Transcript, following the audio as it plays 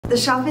The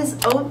shop is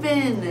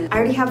open. I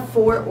already have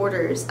 4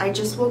 orders. I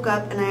just woke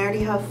up and I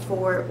already have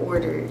 4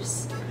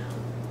 orders.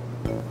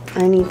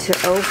 I need to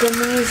open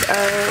these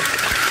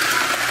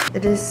up.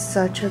 It is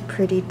such a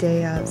pretty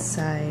day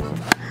outside.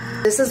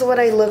 This is what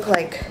I look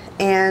like,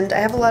 and I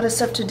have a lot of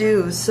stuff to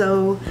do,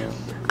 so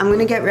I'm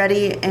gonna get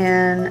ready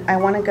and I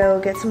wanna go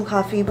get some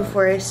coffee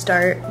before I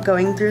start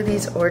going through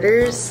these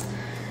orders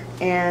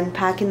and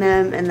packing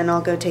them, and then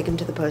I'll go take them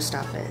to the post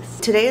office.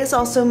 Today is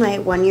also my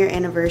 1-year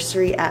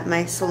anniversary at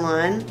my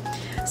salon,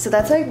 so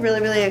that's like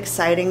really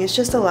exciting. It's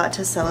just a lot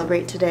to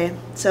celebrate today.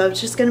 So it's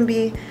just gonna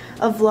be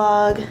a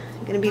vlog,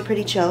 gonna be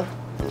pretty chill.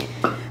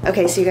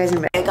 Okay, see you guys in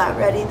a bit. I got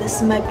ready, this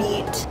is my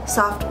beat,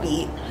 soft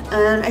beat.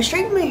 And I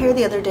straightened my hair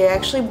the other day, I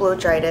actually blow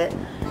dried it.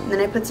 And then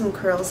I put some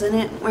curls in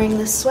it, wearing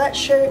this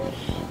sweatshirt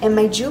and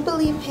my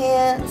Jubilee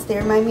pants. They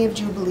remind me of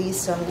Jubilee,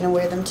 so I'm gonna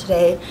wear them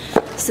today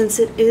since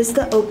it is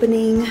the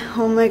opening.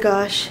 Oh my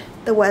gosh,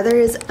 the weather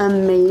is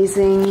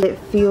amazing. It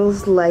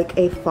feels like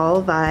a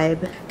fall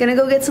vibe. Gonna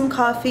go get some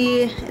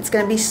coffee. It's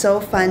gonna be so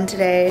fun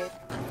today.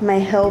 My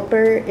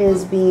helper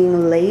is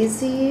being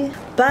lazy,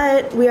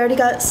 but we already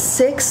got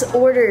 6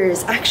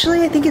 orders.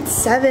 Actually, I think it's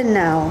 7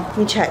 now. Let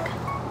me check.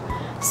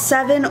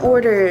 7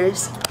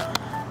 orders.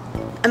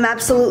 I'm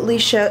absolutely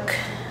shook.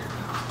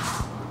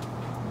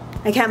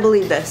 I can't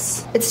believe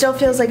this. It still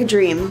feels like a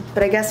dream,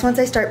 but I guess once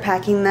I start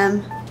packing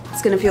them,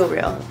 it's gonna feel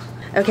real.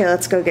 Okay,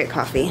 let's go get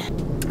coffee.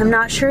 I'm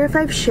not sure if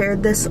I've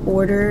shared this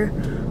order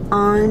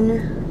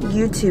on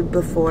YouTube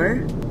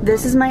before.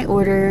 This is my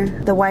order.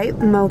 The white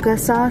mocha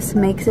sauce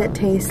makes it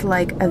taste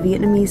like a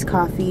Vietnamese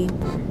coffee.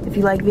 If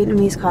you like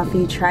Vietnamese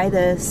coffee, try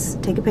this.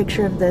 Take a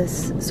picture of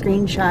this,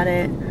 screenshot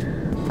it.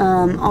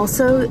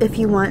 Also, if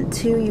you want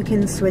to, you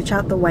can switch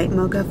out the white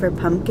mocha for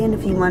pumpkin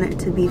if you want it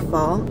to be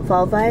fall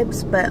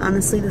vibes, but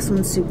honestly this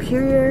one's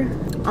superior.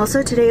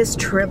 Also, today is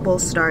triple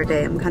star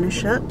day. I'm kind of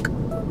shook.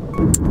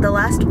 The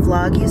last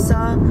vlog you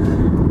saw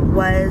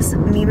was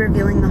me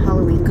revealing the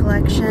Halloween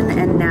collection,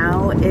 and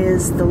now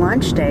is the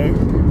launch day.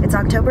 It's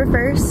October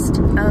 1st,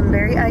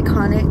 very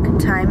iconic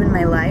time in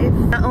my life.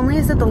 Not only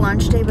is it the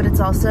launch day, but it's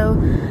also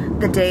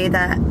the day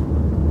that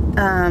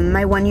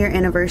my 1-year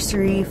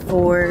anniversary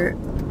for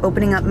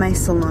opening up my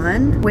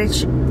salon,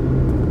 which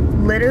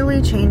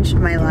literally changed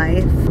my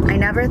life. I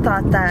never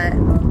thought that,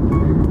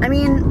 I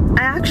mean,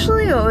 I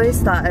actually always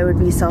thought I would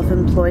be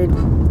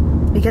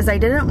self-employed because I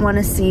didn't want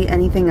to see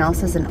anything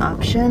else as an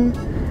option,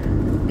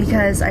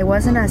 because I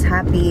wasn't as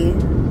happy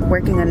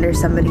working under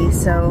somebody.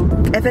 So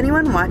if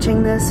anyone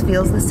watching this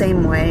feels the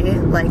same way,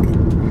 like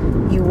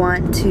you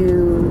want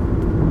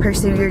to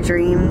pursue your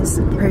dreams,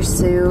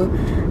 pursue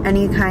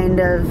any kind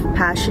of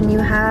passion you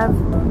have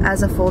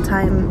as a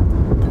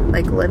full-time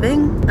like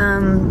living,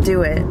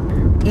 do it.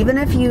 Even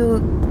if you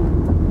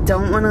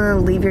don't want to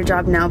leave your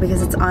job now,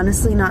 because it's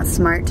honestly not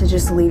smart to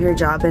just leave your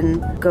job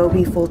and go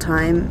be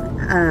full-time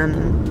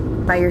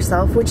by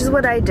yourself, which is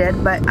what I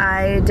did, but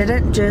I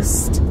didn't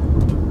just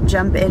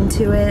jump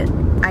into it.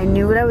 I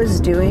knew what I was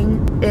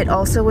doing. It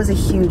also was a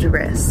huge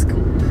risk.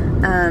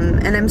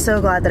 And I'm so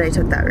glad that I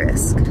took that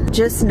risk.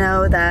 Just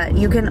know that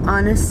you can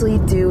honestly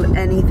do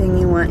anything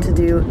you want to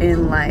do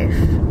in life,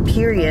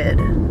 period.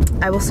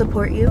 I will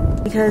support you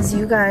because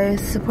you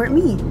guys support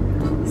me.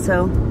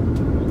 So,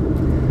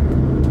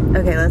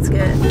 okay, let's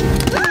get it.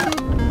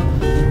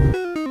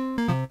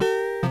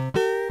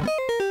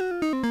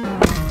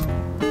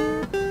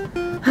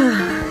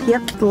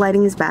 Yep, the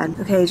lighting is bad.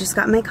 Okay, just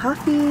got my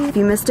coffee. If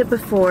you missed it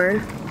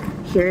before,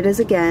 here it is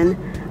again.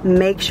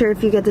 Make sure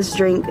if you get this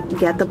drink,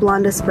 get the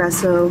blonde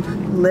espresso.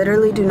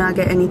 Literally do not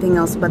get anything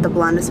else but the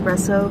blonde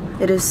espresso.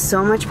 It is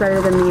so much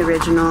better than the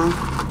original.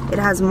 It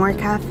has more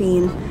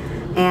caffeine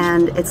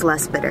and it's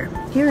less bitter,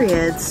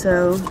 period.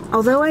 So,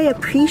 although I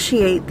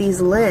appreciate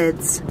these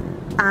lids,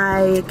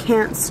 I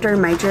can't stir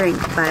my drink,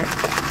 but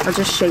I'll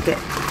just shake it.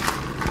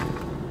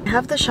 I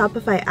have the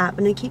Shopify app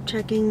and I keep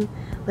checking,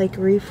 like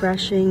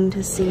refreshing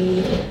to see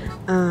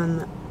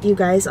you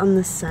guys on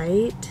the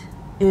site,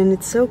 and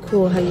it's so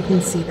cool how you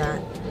can see that.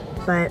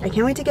 But I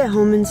can't wait to get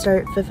home and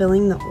start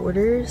fulfilling the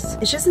orders.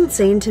 It's just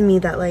insane to me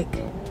that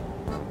like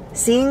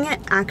seeing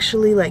it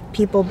actually, like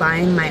people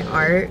buying my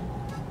art,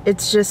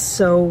 it's just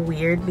so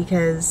weird,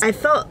 because I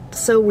felt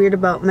so weird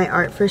about my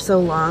art for so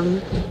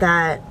long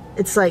that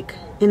it's like,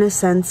 in a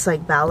sense,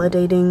 like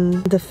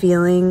validating the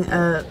feeling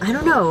of, I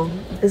don't know,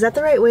 is that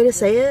the right way to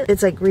say it?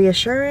 It's like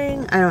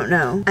reassuring? I don't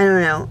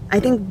know. I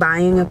think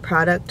buying a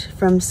product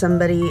from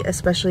somebody,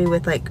 especially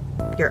with like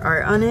your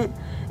art on it,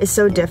 is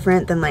so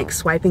different than like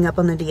swiping up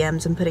on the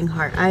DMs and putting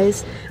heart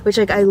eyes, which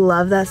like I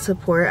love that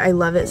support. I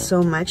love it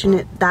so much,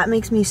 and that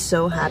makes me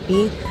so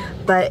happy.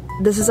 But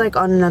this is like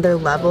on another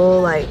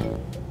level. Like,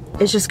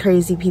 it's just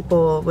crazy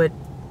people would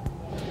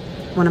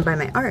want to buy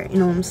my art, you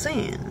know what I'm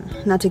saying?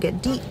 Not to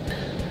get deep.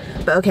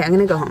 But okay, I'm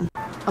gonna go home.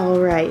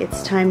 Alright,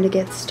 it's time to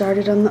get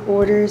started on the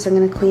orders. I'm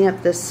gonna clean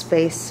up this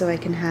space so I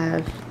can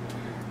have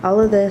all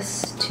of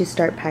this to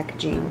start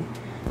packaging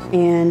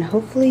and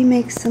hopefully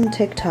make some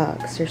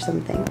TikToks or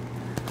something.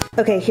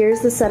 Okay,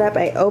 here's the setup.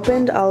 I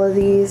opened all of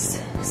these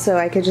so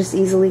I could just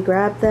easily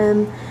grab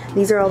them.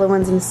 These are all the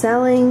ones I'm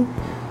selling,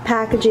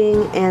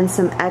 packaging, and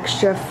some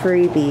extra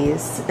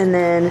freebies. And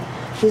then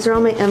these are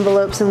all my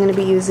envelopes I'm gonna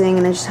be using,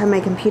 and I just have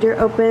my computer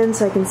open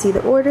so I can see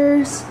the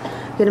orders.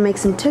 I'm gonna make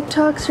some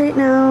TikToks right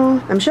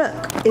now. I'm shook.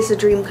 It's a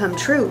dream come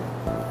true.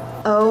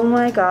 Oh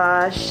my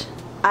gosh.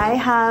 I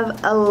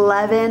have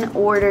 11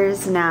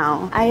 orders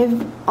now.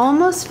 I've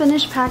almost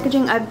finished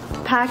packaging. I've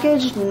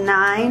packaged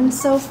 9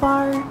 so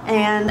far,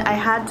 and I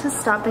had to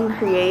stop and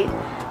create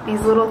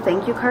these little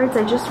thank you cards.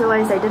 I just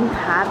realized I didn't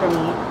have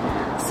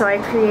any. So I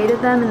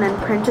created them and then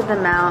printed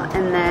them out,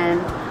 and then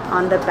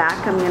on the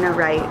back I'm gonna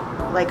write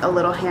like a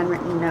little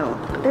handwritten note.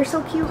 But they're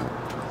so cute.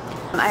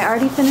 I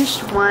already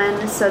finished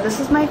one, so this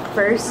is my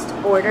first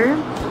order,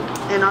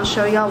 and I'll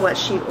show y'all what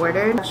she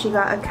ordered. She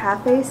got a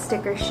cafe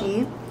sticker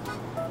sheet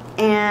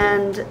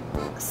and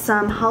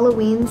some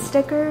Halloween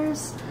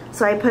stickers,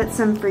 so I put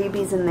some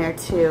freebies in there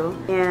too,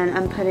 and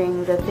I'm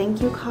putting the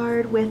thank you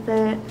card with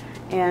it,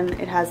 and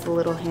it has the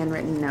little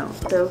handwritten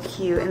note. So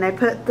cute. And I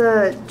put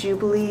the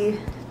Jubilee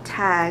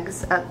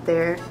tags up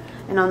there,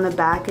 and on the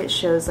back it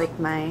shows like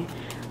my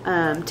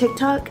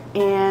TikTok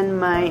and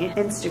my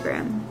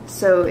Instagram.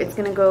 So it's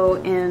gonna go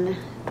in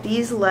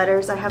these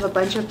letters. I have a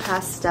bunch of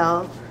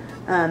pastel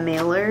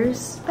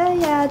mailers, but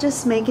yeah,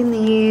 just making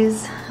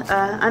these.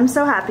 I'm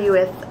so happy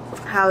with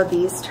how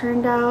these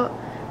turned out,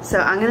 so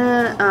I'm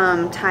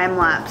gonna time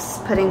lapse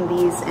putting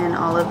these in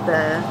all of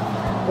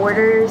the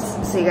orders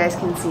so you guys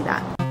can see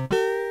that.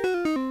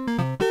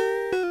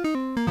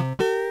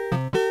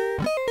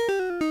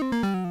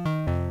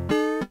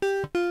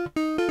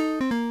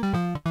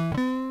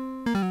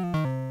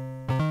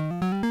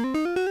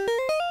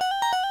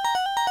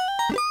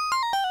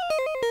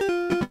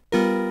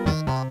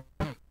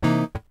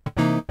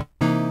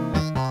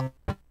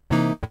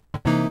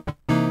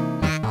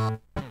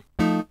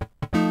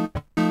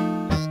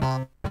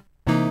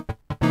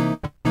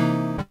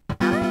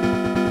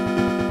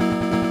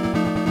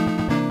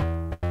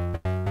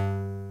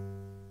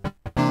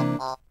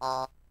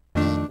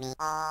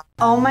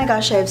 Oh my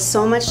gosh, I have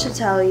so much to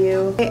tell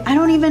you. I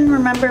don't even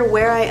remember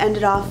where I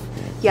ended off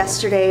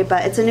yesterday,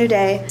 but it's a new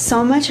day.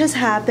 So much has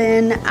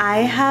happened. I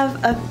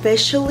have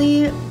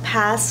officially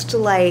passed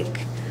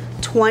like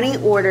 20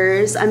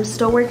 orders. I'm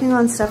still working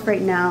on stuff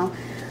right now.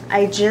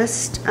 I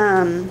just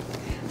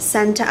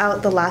sent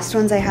out the last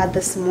ones I had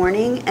this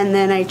morning, and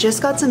then I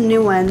just got some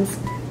new ones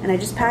and I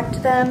just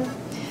packed them.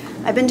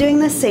 I've been doing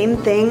the same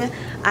thing.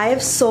 I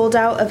have sold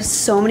out of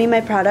so many of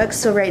my products,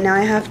 so right now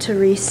I have to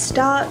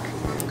restock.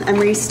 I'm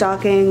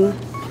restocking,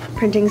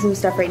 printing some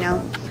stuff right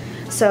now.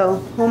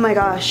 So, oh my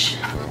gosh,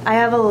 I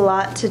have a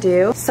lot to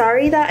do.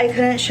 Sorry that I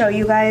couldn't show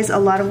you guys a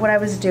lot of what I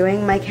was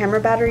doing. My camera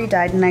battery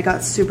died and I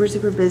got super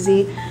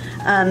busy.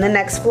 The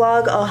next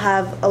vlog I'll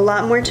have a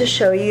lot more to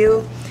show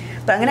you,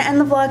 but I'm gonna end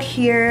the vlog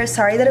here.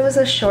 Sorry that it was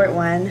a short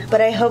one,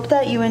 but I hope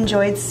that you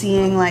enjoyed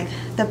seeing like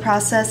the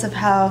process of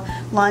how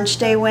launch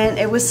day went.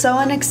 It was so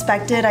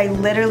unexpected. I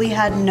literally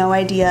had no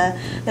idea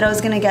that I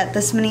was gonna get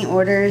this many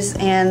orders,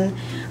 and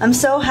I'm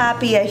so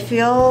happy. I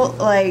feel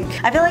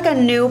like a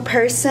new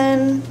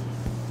person.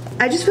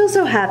 I just feel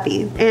so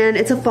happy, and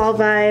it's a fall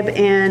vibe,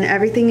 and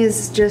everything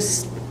is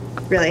just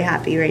really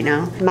happy right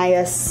now. My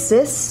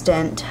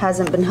assistant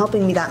hasn't been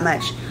helping me that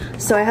much,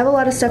 so I have a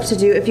lot of stuff to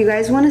do. If you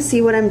guys want to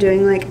see what I'm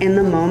doing like in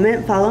the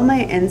moment, follow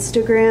my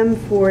Instagram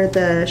for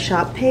the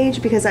shop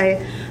page because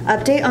I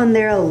update on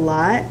there a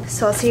lot.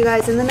 So I'll see you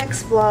guys in the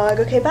next vlog.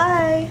 Okay,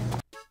 bye!